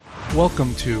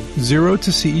Welcome to Zero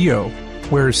to CEO,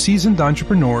 where seasoned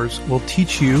entrepreneurs will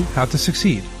teach you how to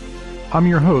succeed. I'm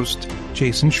your host,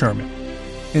 Jason Sherman.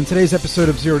 In today's episode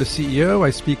of Zero to CEO, I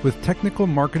speak with technical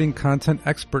marketing content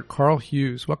expert Carl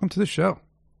Hughes. Welcome to the show.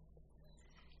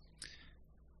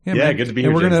 Yeah, good to be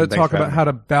here. And we're going to talk about me. how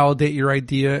to validate your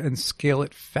idea and scale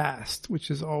it fast, which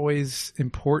is always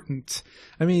important.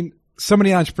 I mean, so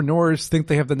many entrepreneurs think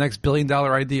they have the next $1 billion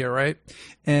idea, right?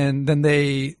 And then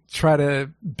they try to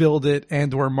build it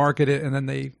and or market it, and then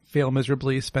they fail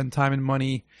miserably, spend time and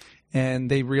money,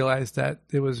 and they realize that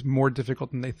it was more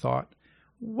difficult than they thought.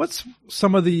 What's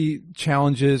some of the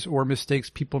challenges or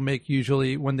mistakes people make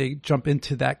usually when they jump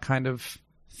into that kind of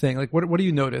thing? Like, what do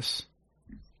you notice?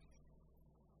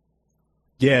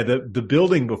 Yeah, the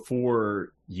building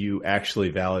before you actually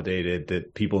validated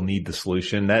that people need the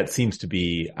solution, that seems to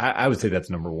be, I would say that's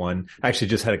number one. I actually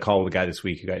just had a call with a guy this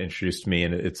week who got introduced to me,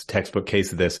 and it's a textbook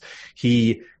case of this.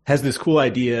 He has this cool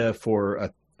idea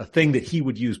for a thing that he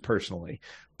would use personally.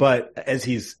 But as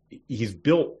he's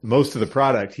built most of the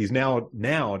product, he's now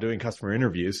doing customer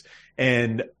interviews,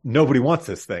 and nobody wants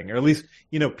this thing. Or at least,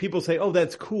 people say, oh,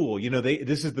 that's cool.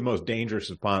 This is the most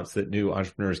dangerous response that new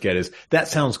entrepreneurs get is, that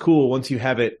sounds cool. Once you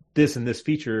have it, this and this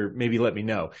feature, maybe let me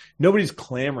know. Nobody's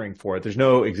clamoring for it. There's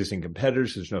no existing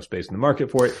competitors. There's no space in the market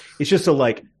for it. It's just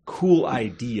a cool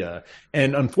idea.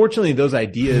 And unfortunately, those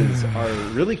ideas are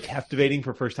really captivating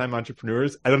for first time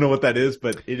entrepreneurs. I don't know what that is,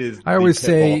 but it is. I always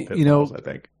say, I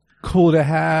think. Cool to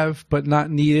have, but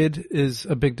not needed is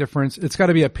a big difference. It's got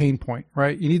to be a pain point,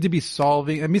 right? You need to be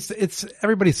solving. I mean, it's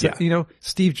everybody says,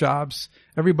 Steve Jobs,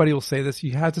 everybody will say this.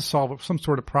 You have to solve some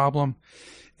sort of problem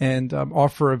and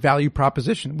offer a value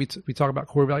proposition. We talk about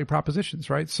core value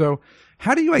propositions, right? So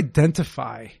how do you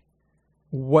identify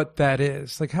what that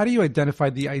is? Like, how do you identify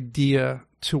the idea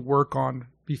to work on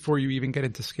before you even get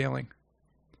into scaling?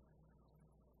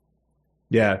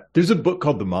 Yeah. There's a book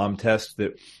called The Mom Test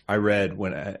that I read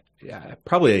when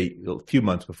probably a few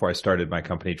months before I started my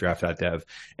company, Draft.dev.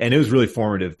 And it was really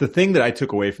formative. The thing that I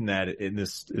took away from that, and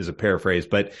this is a paraphrase,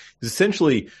 but is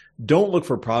essentially don't look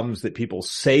for problems that people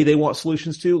say they want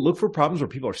solutions to. Look for problems where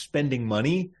people are spending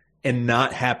money and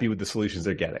not happy with the solutions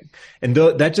they're getting. And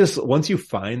that just, once you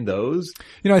find those,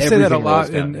 I say that a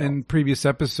lot in previous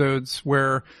episodes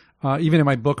where even in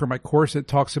my book or my course, it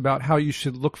talks about how you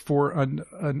should look for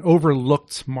an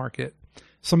overlooked market,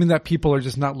 something that people are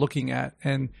just not looking at.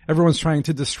 And everyone's trying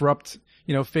to disrupt,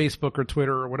 Facebook or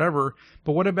Twitter or whatever.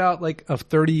 But what about like a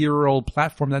 30-year-old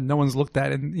platform that no one's looked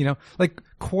at? And, like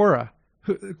Quora.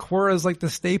 Quora is like the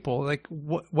staple. Like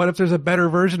what if there's a better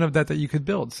version of that you could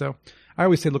build? So I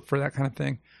always say look for that kind of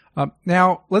thing.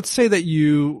 Now let's say that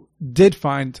you did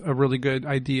find a really good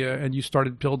idea and you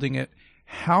started building it.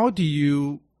 How do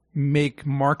you make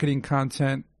marketing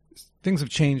content? Things have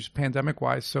changed pandemic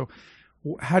wise. So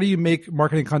how do you make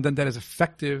marketing content that is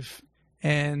effective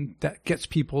and that gets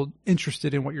people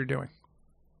interested in what you're doing?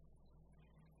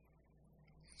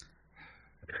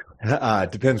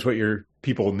 Depends what your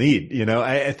people need.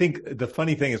 I think the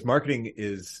funny thing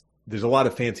is there's a lot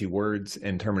of fancy words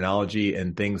and terminology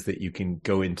and things that you can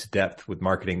go into depth with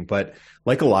marketing. But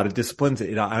like a lot of disciplines,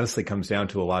 it honestly comes down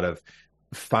to a lot of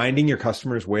finding your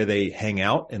customers where they hang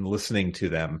out and listening to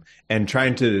them and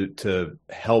trying to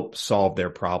help solve their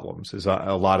problems is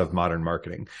a lot of modern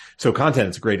marketing. So content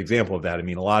is a great example of that. I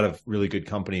mean, a lot of really good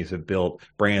companies have built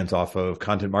brands off of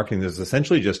content marketing. There's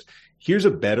essentially just, here's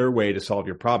a better way to solve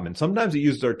your problem. And sometimes it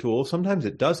uses our tool. Sometimes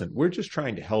it doesn't. We're just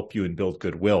trying to help you and build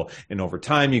goodwill. And over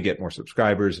time, you get more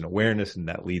subscribers and awareness, and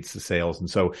that leads to sales. And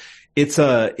so it's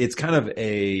kind of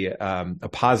a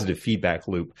positive feedback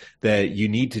loop that you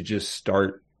need to just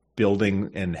start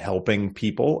building and helping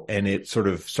people, and it sort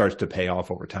of starts to pay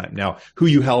off over time. Now, who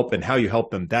you help and how you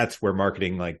help them, that's where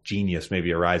marketing like genius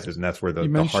maybe arises, and that's where the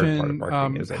hard part of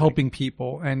marketing is. Helping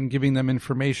people and giving them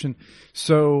information.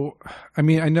 So, I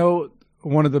mean, I know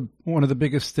one of the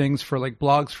biggest things for like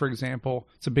blogs, for example,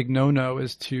 it's a big no-no,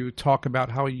 is to talk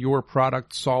about how your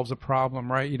product solves a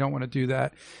problem, right? You don't want to do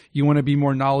that. You want to be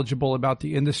more knowledgeable about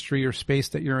the industry or space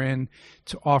that you're in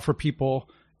to offer people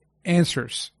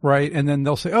answers, right? And then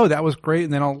they'll say, oh, that was great.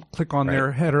 And then I'll click on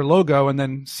their header logo and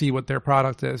then see what their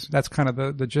product is. That's kind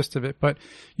of the gist of it. But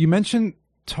you mentioned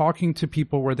talking to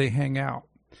people where they hang out.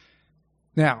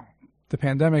 Now, the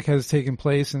pandemic has taken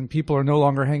place and people are no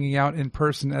longer hanging out in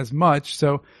person as much.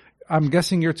 So I'm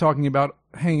guessing you're talking about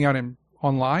hanging out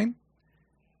online?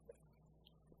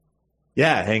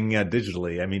 Yeah, hanging out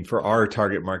digitally. I mean, for our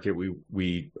target market,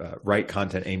 we write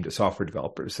content aimed at software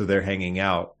developers. So they're hanging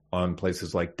out on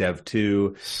places like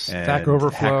Dev2 Stack and Overflow,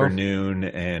 Hacker Noon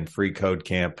and Free Code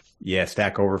Camp. Yeah,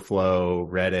 Stack Overflow,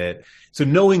 Reddit. So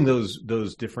knowing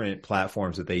those different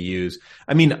platforms that they use.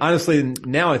 I mean, honestly,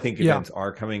 now I think events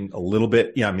are coming a little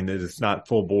bit. Yeah, I mean, it's not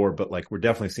full bore, but like we're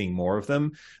definitely seeing more of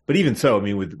them. But even so, I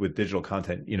mean, with digital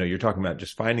content, you know, you're talking about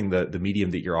just finding the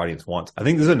medium that your audience wants. I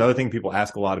think this is another thing people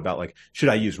ask a lot about, like, should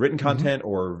I use written content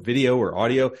or video or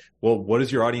audio? Well, what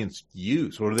does your audience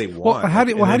use? What do they want?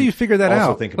 Well, how do you figure that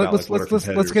out? Think about,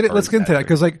 let's get into that,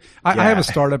 because like I have a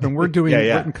startup and we're doing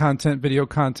written content, video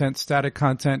content, static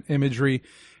content, imagery.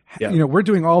 You know, we're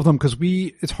doing all of them because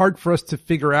it's hard for us to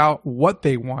figure out what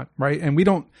they want, right? And we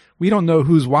don't know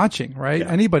who's watching, right?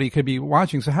 Anybody could be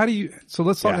watching. So how do you do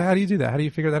that? How do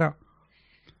you figure that out?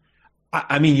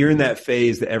 I mean, you're in that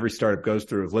phase that every startup goes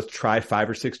through of let's try 5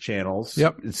 or 6 channels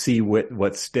and see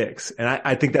what sticks. And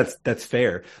I think that's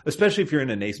fair, especially if you're in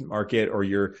a nascent market or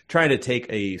you're trying to take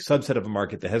a subset of a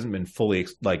market that hasn't been fully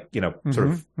sort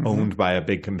of owned by a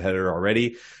big competitor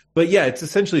already. But yeah, it's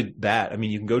essentially that. I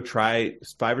mean, you can go try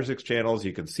 5 or 6 channels.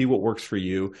 You can see what works for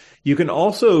you. You can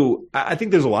also, I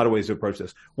think there's a lot of ways to approach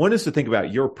this. One is to think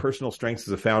about your personal strengths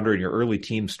as a founder and your early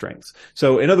team strengths.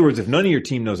 So in other words, if none of your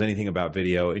team knows anything about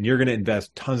video and you're going to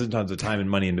invest tons and tons of time and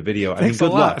money into video, I mean,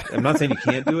 good luck. I'm not saying you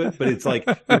can't do it, but it's like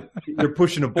you're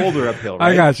pushing a boulder uphill,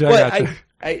 right? I got you.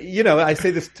 I say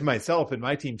this to myself and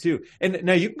my team too. And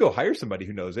now you can go hire somebody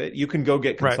who knows it. You can go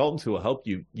get consultants who will help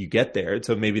you get there.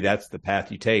 So maybe that's the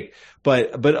path you take.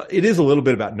 But it is a little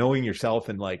bit about knowing yourself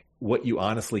and like what you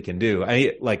honestly can do.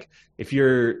 Like if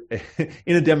you're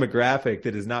in a demographic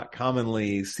that is not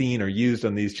commonly seen or used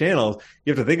on these channels,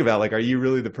 you have to think about like, are you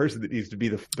really the person that needs to be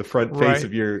the front face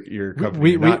of your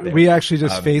company? We actually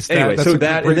just faced that. Anyway, that's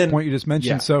a great point you just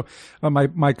mentioned. Yeah. So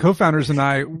my co-founders and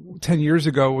I, 10 years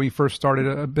ago, when we first started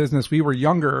a business, we were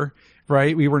younger,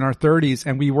 right? We were in our 30s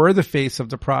and we were the face of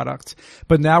the product.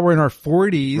 But now we're in our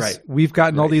 40s. Right. We've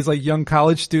gotten all these like young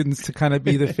college students to kind of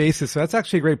be the faces. So that's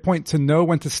actually a great point to know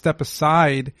when to step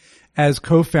aside as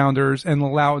co-founders and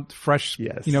allow fresh,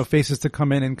 faces to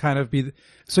come in and kind of be.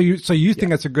 So you think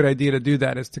that's a good idea to do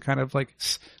that, is to kind of like.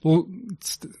 And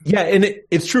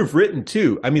it's true of written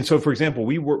too. I mean, so for example,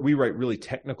 we write really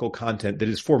technical content that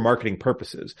is for marketing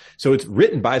purposes. So it's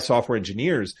written by software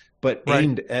engineers, but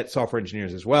aimed at software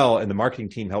engineers as well. And the marketing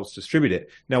team helps distribute it.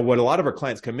 Now, what a lot of our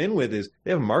clients come in with is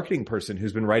they have a marketing person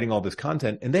who's been writing all this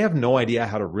content and they have no idea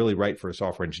how to really write for a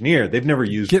software engineer. They've never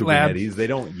used GitLab. Kubernetes. They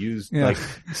don't use like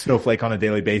Snowflake on a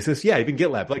daily basis. Yeah, even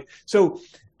GitLab. Like, so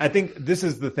I think this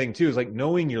is the thing too, is like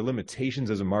knowing your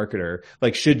limitations as a marketer.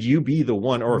 Like, should you be the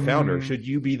one, or a founder, should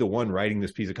you be the one writing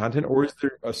this piece of content, or is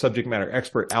there a subject matter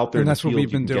expert out there? And that's in the what we've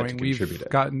field been doing. We've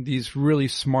gotten these really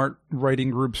smart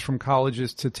writing groups from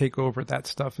colleges to take over that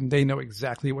stuff, and they know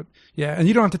exactly what. Yeah, and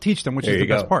you don't have to teach them, which is the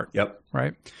best part. Yep.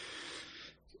 Right.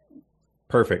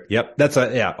 Perfect. Yep. That's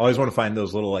always want to find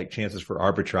those little like chances for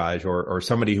arbitrage, or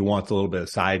somebody who wants a little bit of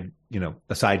side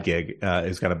gig,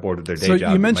 is kind of bored of their day job.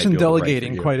 So you mentioned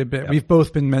delegating quite a bit. Yep. We've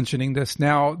both been mentioning this.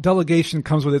 Now, delegation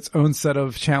comes with its own set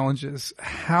of challenges.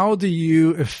 How do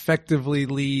you effectively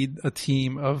lead a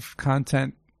team of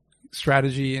content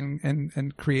strategy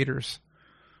and creators?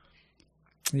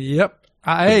 Yep.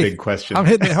 Big question. I'm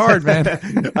hitting it hard, man.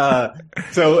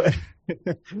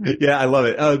 Yeah, I love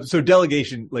it. So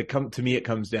delegation, to me, it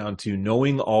comes down to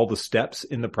knowing all the steps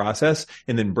in the process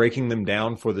and then breaking them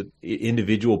down for the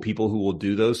individual people who will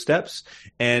do those steps.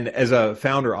 And as a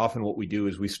founder, often what we do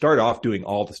is we start off doing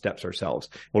all the steps ourselves.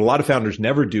 What a lot of founders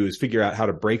never do is figure out how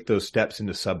to break those steps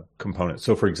into subcomponents.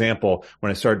 So for example, when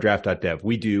I started Draft.dev,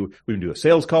 we do a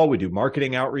sales call, we do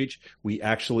marketing outreach, we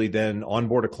actually then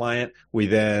onboard a client, we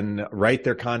then write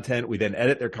their content, we then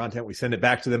edit their content, we send it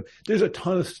back to them. There's a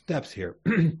ton of steps here.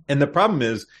 And the problem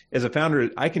is, as a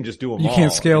founder, I can just do them all. You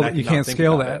can't scale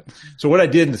that. So what I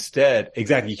did instead, you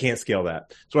can't scale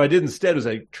that. So what I did instead was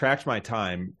I tracked my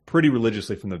time pretty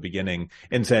religiously from the beginning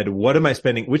and said,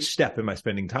 which step am I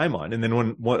spending time on? And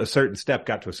then when a certain step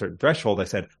got to a certain threshold, I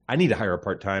said, I need to hire a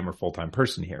part-time or full-time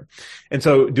person here. And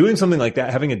so doing something like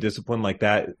that, having a discipline like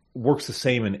that, works the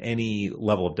same in any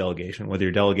level of delegation, whether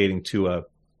you're delegating to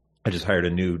I just hired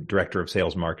a new director of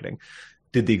sales marketing.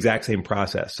 Did the exact same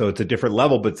process. So it's a different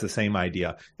level, but it's the same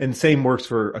idea. And same works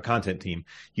for a content team.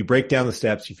 You break down the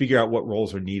steps, you figure out what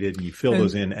roles are needed, and you fill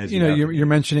those in as you're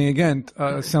mentioning again,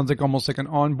 sounds like almost like an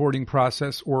onboarding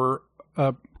process, or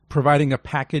providing a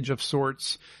package of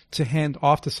sorts to hand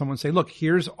off to someone. Say, look,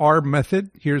 here's our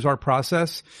method, here's our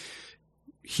process,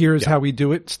 here's how we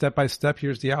do it step by step,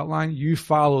 here's the outline. You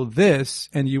follow this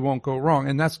and you won't go wrong.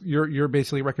 And that's, you're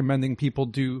basically recommending people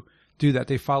do that.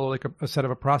 They follow like a set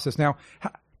of a process. Now,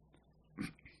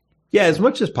 Yeah, as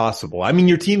much as possible. I mean,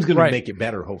 your team's going to make it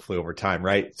better, hopefully, over time,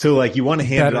 right? So, like, you want to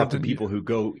hand it off to people who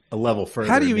go a level further.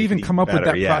 How do you even come up with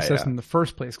that process in the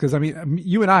first place? Because, I mean,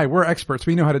 you and I, we're experts.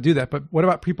 We know how to do that. But what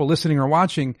about people listening or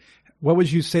watching? What would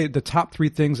you say the top 3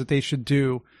 things that they should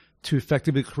do to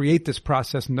effectively create this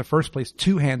process in the first place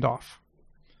to hand off?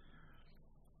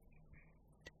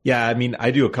 Yeah, I mean,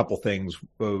 I do a couple things.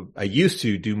 I used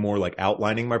to do more like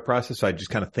outlining my process. So I'd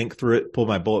just kind of think through it, pull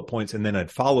my bullet points, and then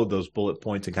I'd follow those bullet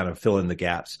points and kind of fill in the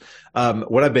gaps.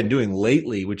 What I've been doing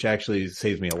lately, which actually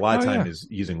saves me a lot of time, is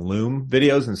using Loom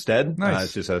videos instead. Nice.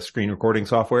 It's just a screen recording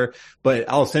software. But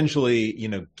I'll essentially,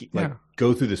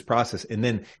 go through this process and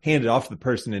then hand it off to the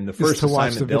person. And the first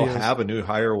assignment they'll have, a new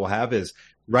hire will have, is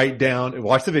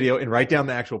watch the video and write down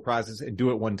the actual process and do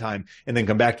it one time, and then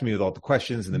come back to me with all the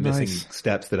questions and the missing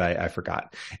steps that I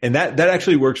forgot. And that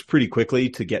actually works pretty quickly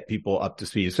to get people up to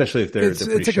speed, especially if they're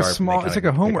pretty sharp. It's like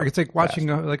a homework. It's like watching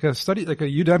like a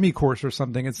Udemy course or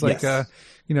something. It's like it's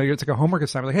like a homework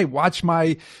assignment. Like, hey, watch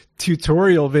my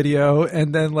tutorial video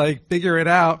and then like figure it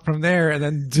out from there and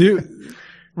then do.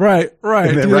 Right.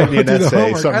 And then write me an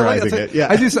essay summarizing it. Yeah.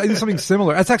 I do something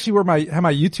similar. That's actually where how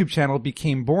my YouTube channel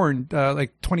became born,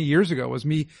 like 20 years ago, was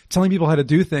me telling people how to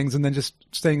do things and then just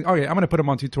saying, okay, I'm going to put them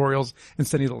on tutorials and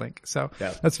send you the link. So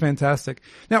that's fantastic.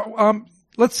 Now,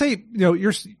 let's say,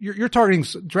 you're targeting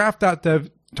Draft.dev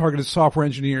targeted software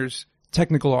engineers,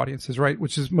 technical audiences, right?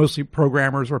 Which is mostly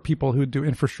programmers or people who do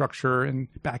infrastructure and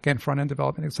back-end, front-end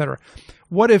development, et cetera.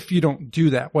 What if you don't do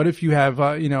that? What if you have,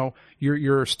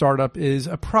 your startup is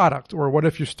a product, or what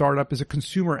if your startup is a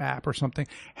consumer app or something?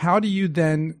 How do you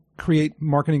then create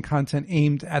marketing content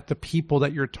aimed at the people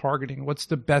that you're targeting? What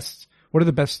are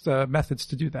the best methods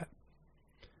to do that?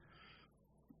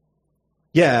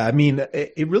 Yeah, I mean,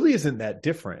 it really isn't that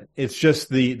different. It's just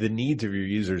the needs of your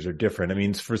users are different. I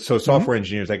mean, for software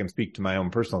engineers, I can speak to my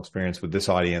own personal experience with this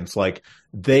audience. Like,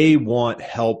 they want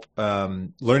help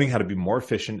learning how to be more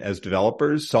efficient as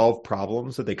developers, solve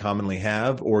problems that they commonly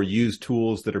have, or use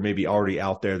tools that are maybe already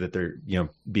out there that they're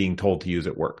being told to use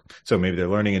at work. So maybe they're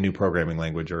learning a new programming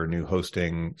language or a new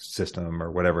hosting system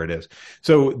or whatever it is.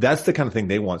 So that's the kind of thing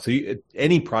they want. So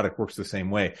any product works the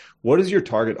same way. What is your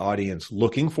target audience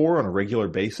looking for on a regular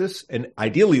basis, and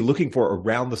ideally looking for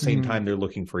around the same time they're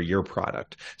looking for your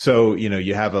product? So,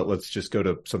 you have let's just go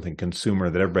to something consumer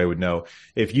that everybody would know.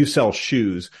 If you sell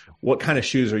shoes, what kind of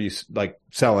shoes are you like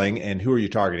selling, and who are you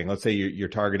targeting? Let's say you're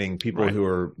targeting people who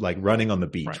are like running on the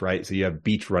beach, right? So you have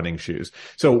beach running shoes.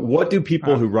 So what do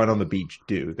people who run on the beach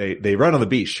do? They run on the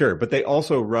beach, sure, but they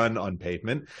also run on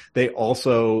pavement. They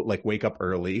also like wake up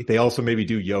early. They also maybe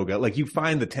do yoga. Like, you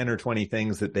find the 10 or 20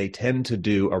 things that they tend to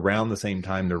do around the same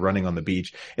time they're running on the beach.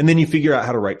 And then you figure out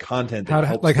how to write content that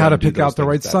helps how to pick out the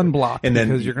right sunblock, and then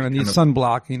because you're going to need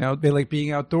sunblock. They like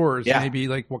being outdoors, maybe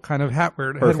like what kind of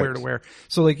headwear to wear.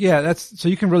 So so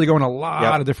you can really go in a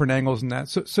lot of different angles in that.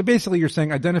 So basically you're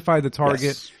saying identify the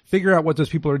target, figure out what those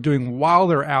people are doing while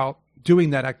they're out doing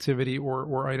that activity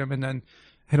or item, and then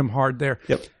hit them hard there.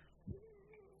 Yep.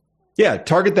 Yeah,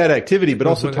 target that activity, but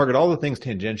also target all the things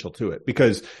tangential to it,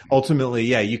 because ultimately,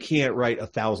 you can't write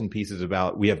 1,000 pieces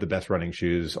about we have the best running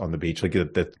shoes on the beach. Like,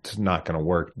 that's not going to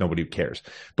work. Nobody cares.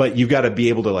 But you've got to be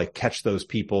able to like catch those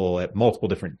people at multiple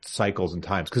different cycles and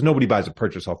times, because nobody buys a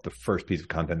purchase off the first piece of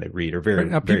content they read, or very,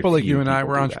 now, people like you and I,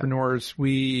 we're entrepreneurs.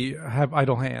 We have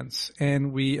idle hands,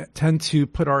 and we tend to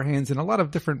put our hands in a lot of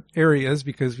different areas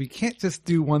because we can't just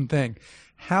do one thing.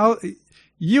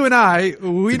 You and I,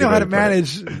 we know how to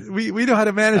manage, we know how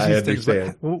to manage these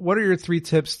things. What are your 3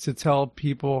 tips to tell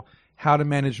people how to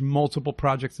manage multiple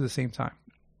projects at the same time?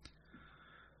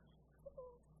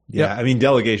 Yeah. I mean,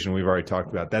 delegation, we've already talked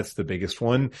about. That's the biggest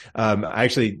one. I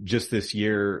actually just this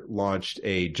year launched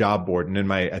a job board,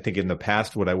 and I think in the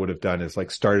past, what I would have done is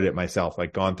like started it myself,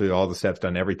 like gone through all the steps,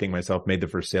 done everything myself, made the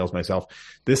first sales myself.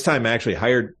 This time I actually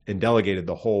hired and delegated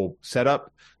the whole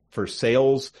setup for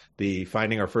sales, the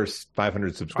finding our first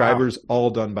 500 subscribers, all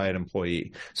done by an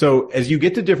employee. So as you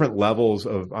get to different levels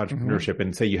of entrepreneurship,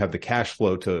 and say you have the cash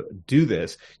flow to do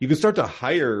this, you can start to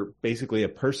hire basically a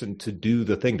person to do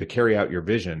the thing, to carry out your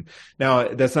vision. Now,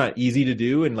 that's not easy to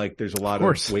do, and like there's a lot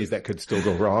of ways that could still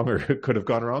go wrong or could have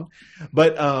gone wrong.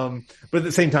 But at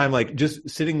the same time, like just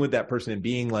sitting with that person and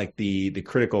being like the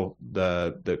critical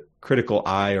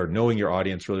eye, or knowing your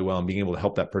audience really well and being able to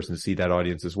help that person see that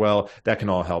audience as well, that can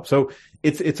all help. So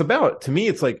it's about, to me,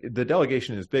 it's like the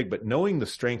delegation is big, but knowing the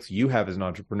strengths you have as an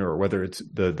entrepreneur, whether it's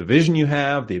the vision you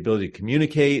have, the ability to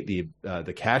communicate,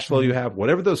 the cash flow you have,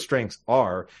 whatever those strengths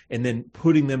are, and then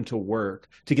putting them to work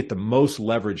to get the most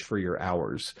leverage for your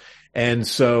hours. And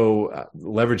so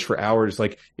leverage for hours,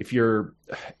 like if you're,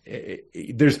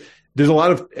 there's a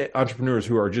lot of entrepreneurs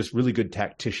who are just really good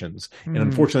tacticians. And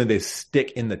unfortunately, they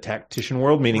stick in the tactician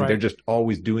world, meaning they're just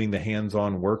always doing the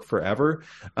hands-on work forever.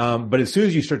 But as soon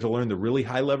as you start to learn the really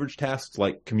high leverage tasks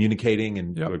like communicating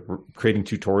and creating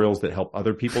tutorials that help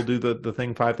other people do the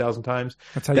thing 5,000 times,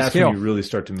 that's when you really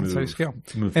start to move. That's how you scale.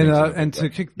 And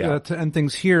to end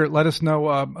things here, let us know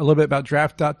a little bit about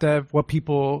Draft.dev, what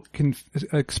people can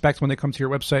expect when they come to your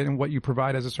website and what you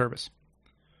provide as a service.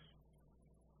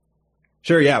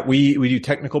 Sure. Yeah. We do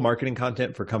technical marketing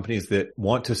content for companies that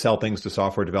want to sell things to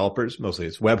software developers. Mostly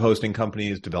it's web hosting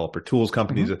companies, developer tools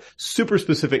companies, a super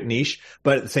specific niche.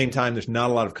 But at the same time, there's not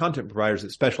a lot of content providers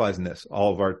that specialize in this.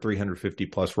 All of our 350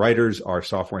 plus writers are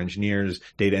software engineers,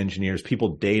 data engineers,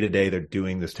 people day to day, they're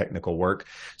doing this technical work.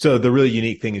 So the really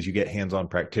unique thing is you get hands-on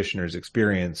practitioners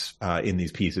experience in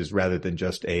these pieces rather than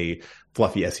just a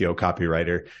fluffy SEO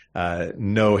copywriter.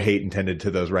 No hate intended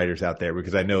to those writers out there,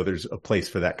 because I know there's a place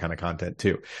for that kind of content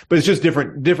too. But it's just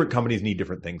different companies need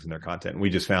different things in their content. We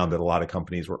just found that a lot of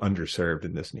companies were underserved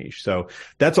in this niche. So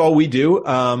that's all we do.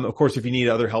 Of course, if you need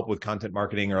other help with content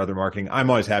marketing or other marketing, I'm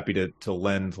always happy to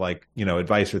lend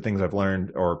advice or things I've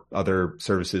learned or other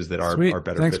services that are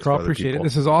better. Thanks, Carl. Appreciate it.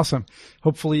 This is awesome.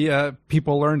 Hopefully,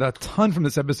 people learned a ton from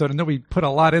this episode. I know we put a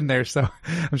lot in there, so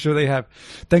I'm sure they have.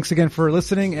 Thanks again for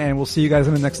listening, and we'll see you guys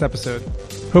in the next episode.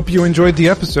 Hope you enjoyed the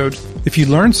episode. If you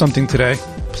learned something today,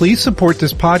 please support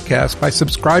this podcast by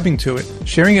subscribing to it,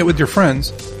 sharing it with your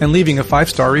friends, and leaving a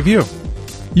 5-star review.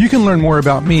 You can learn more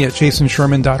about me at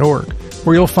jasonsherman.org,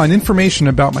 where you'll find information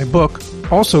about my book,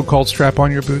 also called Strap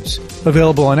On Your Boots,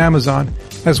 available on Amazon,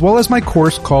 as well as my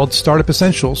course called Startup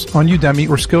Essentials on Udemy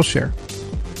or Skillshare.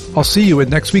 I'll see you in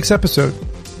next week's episode.